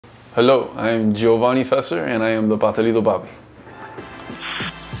Hello, I am Giovanni Fesser and I am the Pastelito Papi.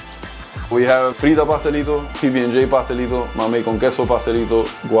 We have frita pastelito, PB&J pastelito, mamey con queso pastelito,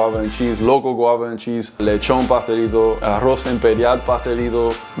 guava and cheese, local guava and cheese, lechon pastelito, arroz imperial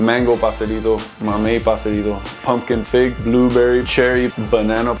pastelito, mango pastelito, mamey pastelito, pumpkin fig, blueberry, cherry,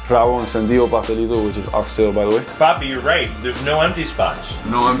 banana, rabo, encendido pastelito, which is oxtail, by the way. Papi, you're right. There's no empty spots.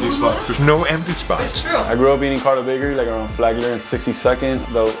 No empty spots. There's no empty spots. It's true. I grew up eating Carta Bakery, like around Flagler and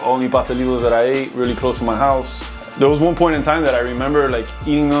 62nd. The only pastelitos that I ate really close to my house. There was one point in time that I remember like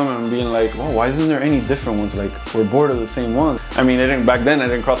eating them and being like, oh, why isn't there any different ones? Like, we're bored of the same ones. I mean, back then it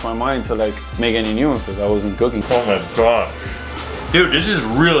didn't cross my mind to like make any new ones because I wasn't cooking. Oh my God. Dude, this is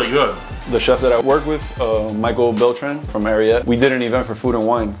really good. The chef that I work with, Michael Beltran from Ariete, we did an event for Food and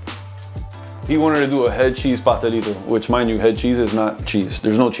Wine. He wanted to do a head cheese pastelito, which mind you, head cheese is not cheese.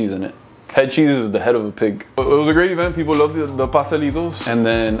 There's no cheese in it. Head cheese is the head of a pig. It was a great event. People loved the pastelitos. And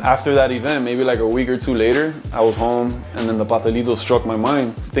then after that event, maybe like a week or two later, I was home and then the pastelitos struck my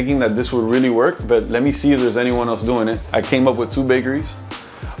mind, thinking that this would really work, but let me see if there's anyone else doing it. I came up with 2 bakeries.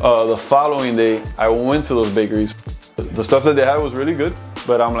 The following day, I went to those bakeries. The stuff that they had was really good,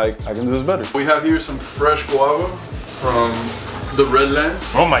 but I'm like, I can do this better. We have here some fresh guava from the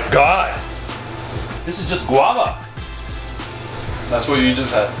Redlands. Oh my God. This is just guava. That's what you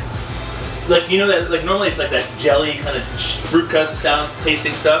just had. Like, you know that, like normally it's like that jelly kind of fruit crust sound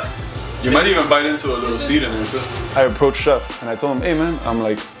tasting stuff. You might even bite into a little seed in there too. I approached Chef and I told him, hey man, I'm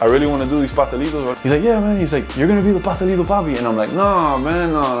like, I really want to do these pastelitos. He's like, yeah man, he's like, you're gonna be the Pastelito Papi. And I'm like, no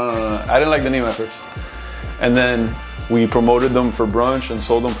man, no. I didn't like the name at first. And then we promoted them for brunch and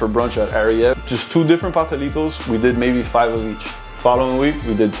sold them for brunch at Ariete. Just 2 different pastelitos. We did maybe 5 of each. Following week,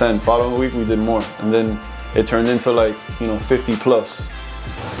 we did 10. Following week, we did more. And then it turned into like, 50 plus.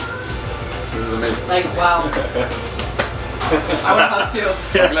 This is amazing. Like, wow. I want to hug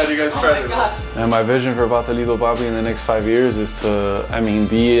too. I'm glad you guys tried it. Oh my God. And my vision for Pastelito Papi in the next 5 years is to,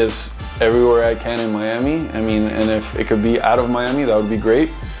 be as everywhere I can in Miami. And if it could be out of Miami, that would be great.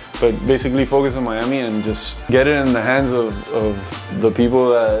 But basically focus in Miami and just get it in the hands of the people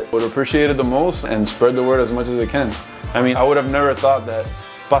that would appreciate it the most and spread the word as much as it can. I would have never thought that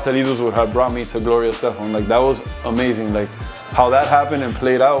Pastelitos would have brought me to Gloria Estefan. Like, that was amazing. Like, how that happened and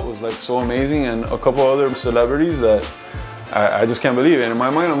played out was like so amazing, and a couple other celebrities that I just can't believe it. And in my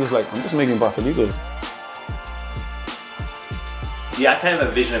mind, I'm just making pastelitos. Yeah, I kind of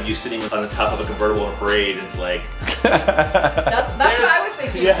have a vision of you sitting on the top of a convertible in a parade. It's like... That's what I was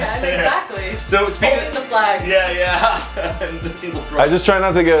thinking, yeah, exactly. So speaking holding the flag. Yeah. And the people I just try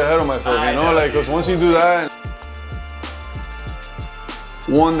not to get ahead of myself, like, because once you do that,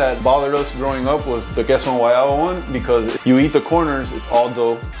 one that bothered us growing up was the queso and guava one, because you eat the corners, it's all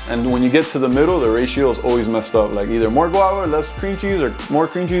dough. And when you get to the middle, the ratio is always messed up. Like either more guava, less cream cheese, or more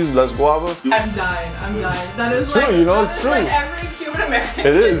cream cheese, less guava. I'm dying. That is it's true, it's true. Like every Cuban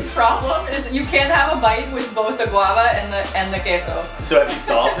American problem is you can't have a bite with both the guava and the queso. So have you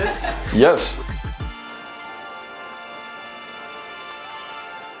solved this? Yes.